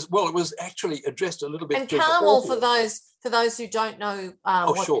 It was actually addressed a little bit. And Carmel, for those who don't know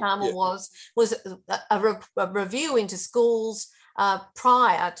Carmel was a review into schools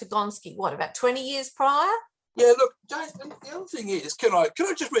prior to Gonski. What, about 20 years prior? Yeah. Look, Jason, the other thing is, can I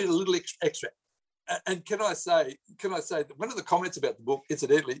just read a little extract? And can I say that one of the comments about the book,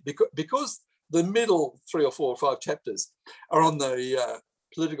 incidentally, because the middle 3 or 4 or 5 chapters are on the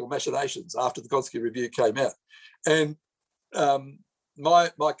political machinations after the Gonski Review came out, and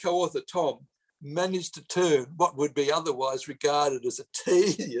my co-author Tom managed to turn what would be otherwise regarded as a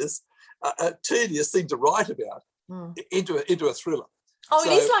tedious thing to write about into a thriller. Oh, so,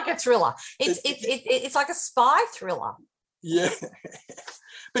 it is like a thriller. It's like a spy thriller. Yeah,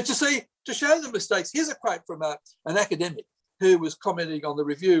 but you see, to show the mistakes, here's a quote from an academic who was commenting on the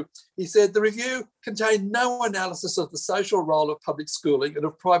review. He said, the review contained no analysis of the social role of public schooling and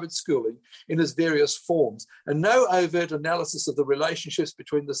of private schooling in its various forms, and no overt analysis of the relationships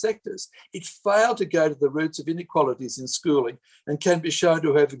between the sectors. It failed to go to the roots of inequalities in schooling and can be shown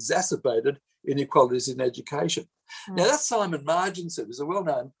to have exacerbated inequalities in education. Now, that's Simon Marginson, who's a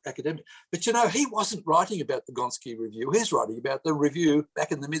well-known academic, but he wasn't writing about the Gonski Review. He's writing about the review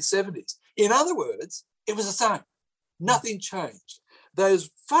back in the mid-70s. In other words, it was the same. Nothing changed. Those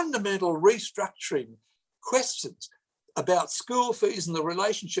fundamental restructuring questions about school fees and the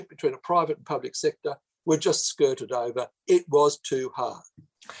relationship between a private and public sector were just skirted over. It was too hard.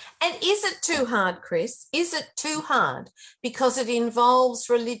 And is it too hard, Chris? Is it too hard because it involves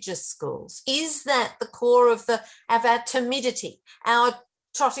religious schools? Is that the core of our timidity, our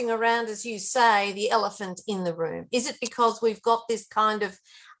trotting around, as you say, the elephant in the room? Is it because we've got this kind of,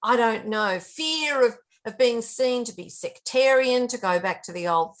 I don't know, fear of being seen to be sectarian, to go back to the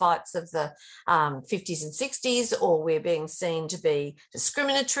old fights of the 50s and 60s, or we're being seen to be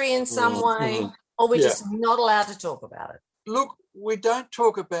discriminatory in some way, or we're just not allowed to talk about it? Look, we don't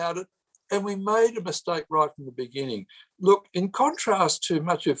talk about it, and we made a mistake right from the beginning. Look, in contrast to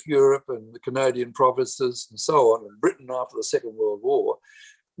much of Europe and the Canadian provinces and so on, and Britain after the Second World War,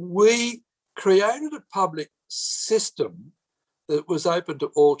 we created a public system that was open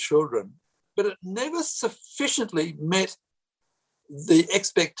to all children, but it never sufficiently met the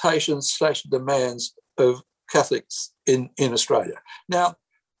expectations/demands of Catholics in Australia. Now,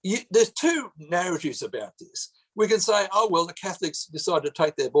 there's 2 narratives about this. We can say, oh, well, the Catholics decided to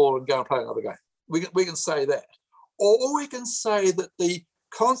take their ball and go and play another game. We can say that. Or we can say that the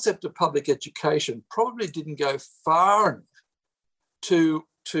concept of public education probably didn't go far enough to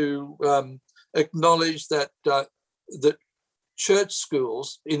acknowledge that church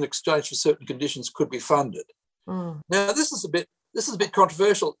schools, in exchange for certain conditions, could be funded. Now, this is a bit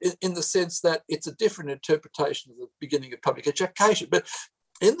controversial in the sense that it's a different interpretation of the beginning of public education. But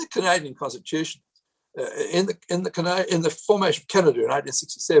in the Canadian Constitution, in the formation of Canada in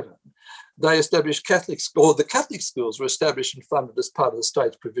 1867, they established the Catholic schools were established and funded as part of the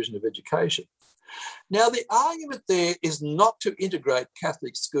state's provision of education. Now, the argument there is not to integrate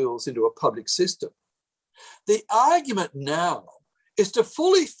Catholic schools into a public system. The argument now is to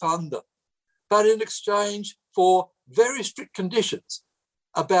fully fund them, but in exchange for very strict conditions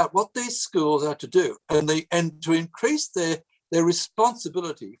about what these schools are to do, and to increase their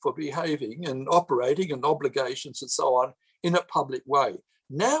responsibility for behaving and operating and obligations and so on in a public way.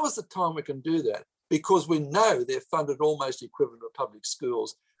 Now is the time we can do that, because we know they're funded almost equivalent to public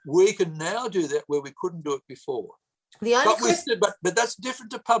schools We can now do that where we couldn't do it before. The only But that's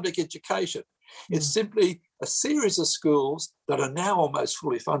different to public education. It's simply a series of schools that are now almost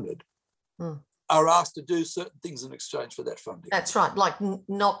fully funded are asked to do certain things in exchange for that funding. That's right, like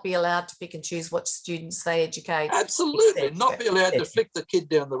not be allowed to pick and choose what students they educate. Absolutely, not be allowed to flick the kid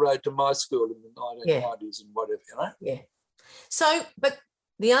down the road to my school in the 1990s and whatever, you know? Yeah. So, but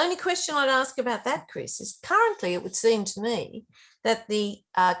the only question I'd ask about that, Chris, is currently it would seem to me that the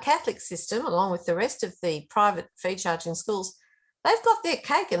Catholic system, along with the rest of the private fee charging schools, they've got their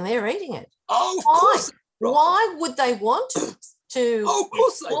cake and they're eating it. Oh, of course. Why would they want to of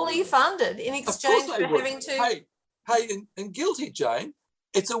course be fully funded in exchange for having to... Hey, and guilty, Jane,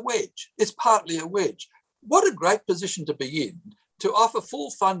 it's a wedge. It's partly a wedge. What a great position to be in, to offer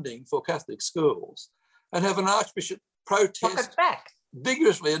full funding for Catholic schools and have an Archbishop protest knock it back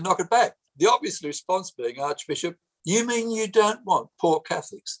vigorously and knock it back. The obvious response being, Archbishop, you mean you don't want poor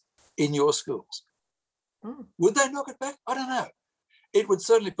Catholics in your schools? Would they knock it back? I don't know. It would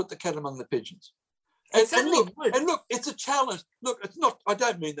certainly put the cat among the pigeons. And look, it's a challenge. Look, it's not. I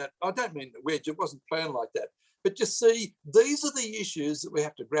don't mean that. I don't mean the wedge. It wasn't planned like that. But you see, these are the issues that we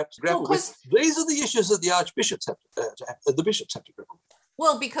have to grapple with. These are the issues that the archbishops have the bishops have to grapple with.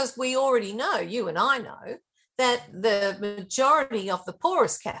 Well, because we already know, you and I know, that the majority of the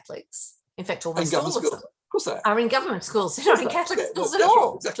poorest Catholics, in fact, almost all of them, of course they are in government schools. They're not in Catholic schools at all.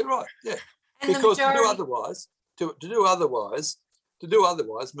 all. Right, exactly right. Yeah, and because to do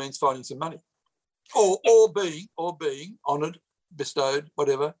otherwise means finding some money. Or being honoured, bestowed,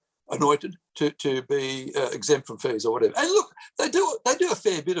 whatever, anointed to be exempt from fees or whatever. And look, they do a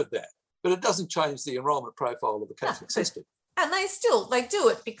fair bit of that, but it doesn't change the enrolment profile of the Catholic system. And they do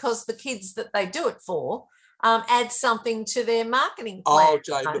it because the kids that they do it for add something to their marketing plan. Oh,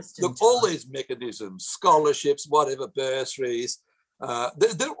 Jane, look, all these mechanisms, scholarships, whatever, bursaries,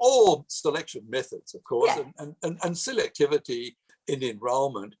 they're all selection methods, of course, and selectivity in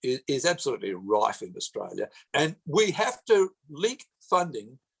enrolment is absolutely rife in Australia, and we have to link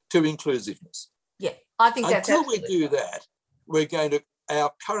funding to inclusiveness. Yeah, I think that's until we do that,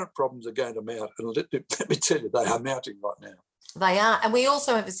 our current problems are going to mount, and let me tell you, they are mounting right now. They are, and we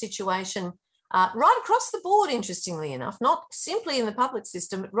also have a situation right across the board, interestingly enough, not simply in the public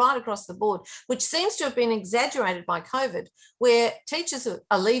system, but right across the board, which seems to have been exaggerated by COVID, where teachers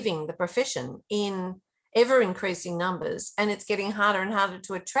are leaving the profession in ever-increasing numbers, and it's getting harder and harder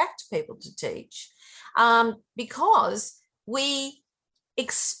to attract people to teach because we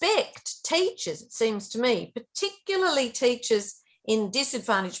expect teachers, it seems to me, particularly teachers in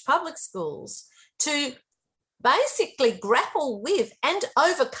disadvantaged public schools, to basically grapple with and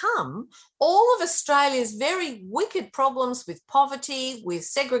overcome all of Australia's very wicked problems with poverty, with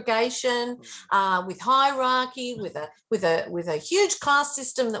segregation, with hierarchy, with a huge class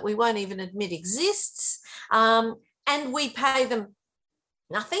system that we won't even admit exists, and we pay them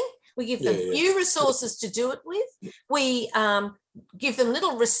nothing. We give them few resources to do it with. We give them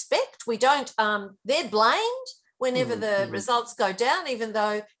little respect. We don't. They're blamed whenever the results go down, even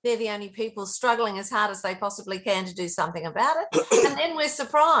though they're the only people struggling as hard as they possibly can to do something about it. And then we're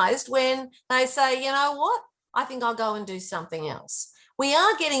surprised when they say, you know what, I think I'll go and do something else. We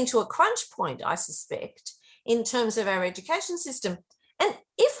are getting to a crunch point, I suspect, in terms of our education system. And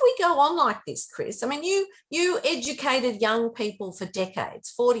if we go on like this, Chris, I mean, you educated young people for decades,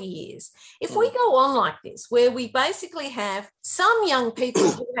 40 years. If we go on like this, where we basically have some young people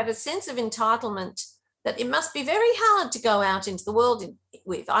who have a sense of entitlement that it must be very hard to go out into the world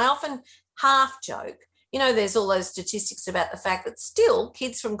with. I often half joke, there's all those statistics about the fact that still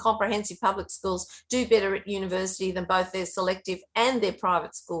kids from comprehensive public schools do better at university than both their selective and their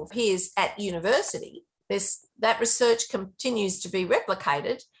private school peers at university. That research continues to be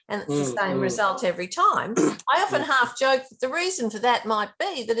replicated and it's the same result every time. I often half joke that the reason for that might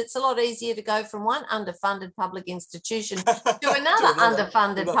be that it's a lot easier to go from one underfunded public institution to another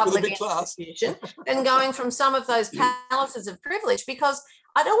underfunded public institution than going from some of those palaces of privilege, because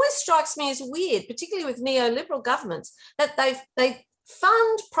it always strikes me as weird, particularly with neoliberal governments, that they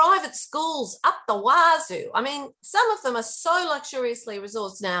fund private schools up the wazoo. I mean, some of them are so luxuriously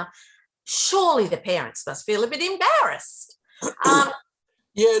resourced now. Surely the parents must feel a bit embarrassed. I'm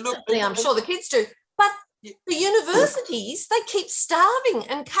sure the kids do. But the universities, they keep starving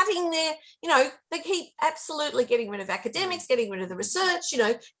and cutting their, they keep absolutely getting rid of academics, getting rid of the research,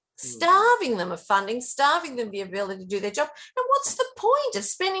 starving them of funding, starving them of the ability to do their job. And what's the point of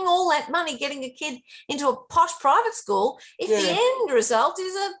spending all that money getting a kid into a posh private school if the end result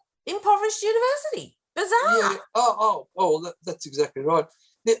is an impoverished university? Bizarre. Yeah. That's exactly right.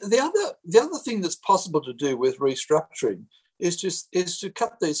 The other thing that's possible to do with restructuring is to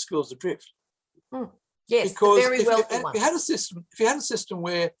cut these schools adrift. Yes, because the very if wealthy ones. if you had a system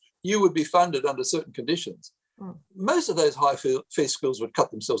where you would be funded under certain conditions, most of those high fee schools would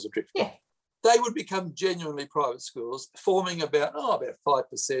cut themselves adrift. Yeah. They would become genuinely private schools, forming about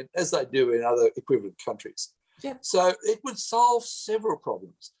 5%, as they do in other equivalent countries. Yeah. So it would solve several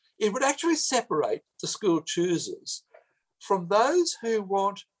problems. It would actually separate the school choosers from those who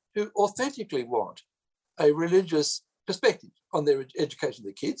authentically want a religious perspective on their education of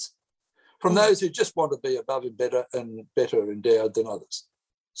their kids, from those who just want to be above and better endowed than others.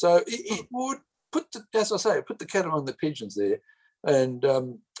 So it would put the cat among the pigeons there, and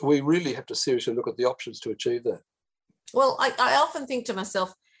we really have to seriously look at the options to achieve that. Well, I often think to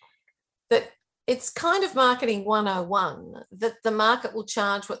myself that it's kind of marketing 101, that the market will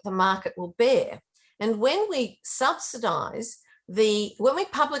charge what the market will bear. And when we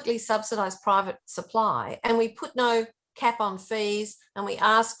publicly subsidise private supply and we put no cap on fees and we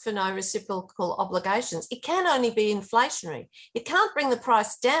ask for no reciprocal obligations, it can only be inflationary. It can't bring the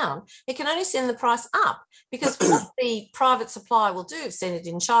price down. It can only send the price up, because what the private supply will do, we've seen it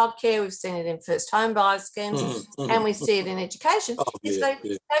in childcare, we've seen it in first home buyer schemes, and we see it in education, they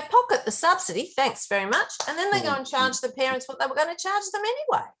pocket the subsidy, thanks very much, and then they go and charge the parents what they were going to charge them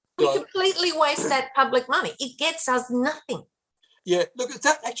anyway. We completely waste that public money. It gets us nothing. Yeah, look,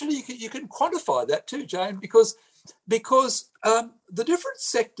 that actually you can quantify that too, Jane, because the different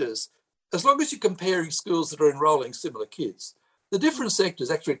sectors, as long as you're comparing schools that are enrolling similar kids, the different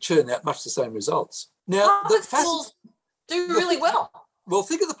sectors actually churn out much the same results. Now, private schools do really well. Well,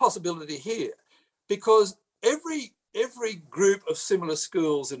 think of the possibility here, because every group of similar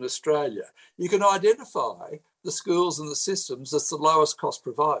schools in Australia, you can identify the schools and the systems as the lowest cost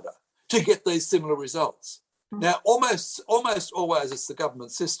provider to get these similar results. Now, almost always it's the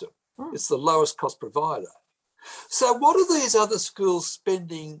government system. It's the lowest cost provider. So what are these other schools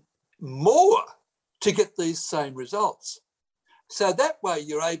spending more to get these same results? So that way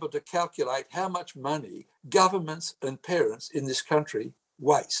you're able to calculate how much money governments and parents in this country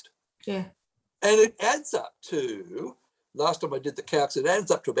waste. Yeah. And it adds up to, last time I did the calcs, it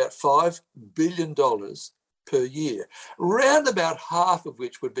adds up to about $5 billion per year, round about half of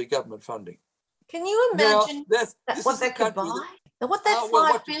which would be government funding. Can you imagine what that could buy? What that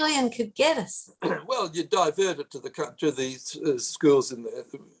 $5 billion could get us? Well, you divert it to these schools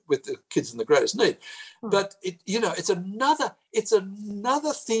with the kids in the greatest need, but it's another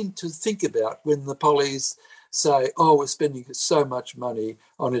thing to think about when the pollies say, "Oh, we're spending so much money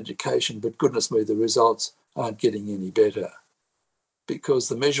on education, but goodness me, the results aren't getting any better," because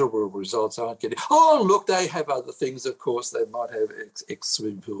the measurable results aren't getting. Oh, look, they have other things. Of course, they might have ex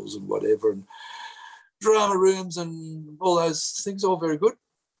swimming pools and whatever, and drama rooms and all those things, all very good,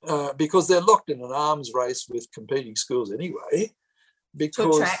 because they're locked in an arms race with competing schools anyway.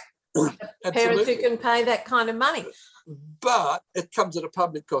 Because to attract parents who can pay that kind of money. But it comes at a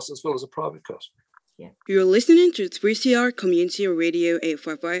public cost as well as a private cost. Yeah. You're listening to 3CR Community Radio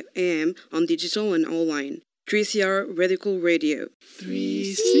 855 AM on digital and online. 3CR Radical Radio.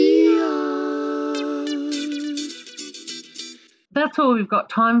 3CR. That's all we've got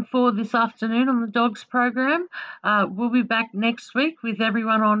time for this afternoon on the Dogs program. We'll be back next week with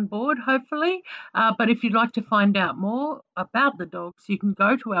everyone on board, hopefully. But if you'd like to find out more about the dogs, you can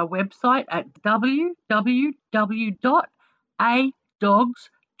go to our website at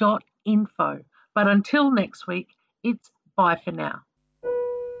www.adogs.info. But until next week, it's bye for now.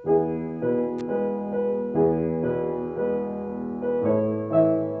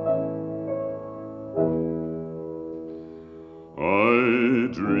 I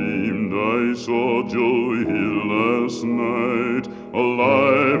dreamed I saw Joe here last night,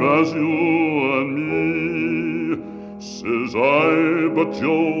 alive as you and me. Says I, but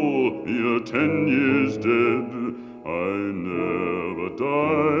Joe, you're 10 years dead. I never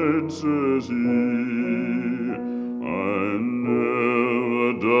died, says he. I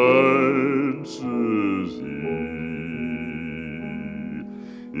never died, says he.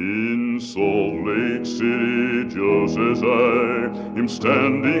 In Salt Lake City, Joe says I am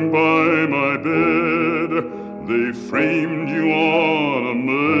standing by my bed. They framed you on a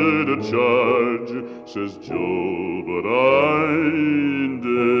murder charge, says Joe, but I ain't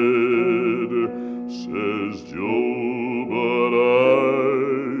dead. Says Joe, but I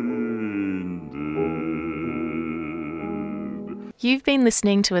ain't dead. You've been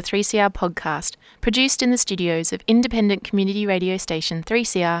listening to a 3CR podcast produced in the studios of independent community radio station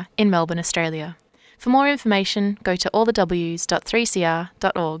 3CR in Melbourne, Australia. For more information, go to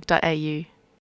allthews.3cr.org.au.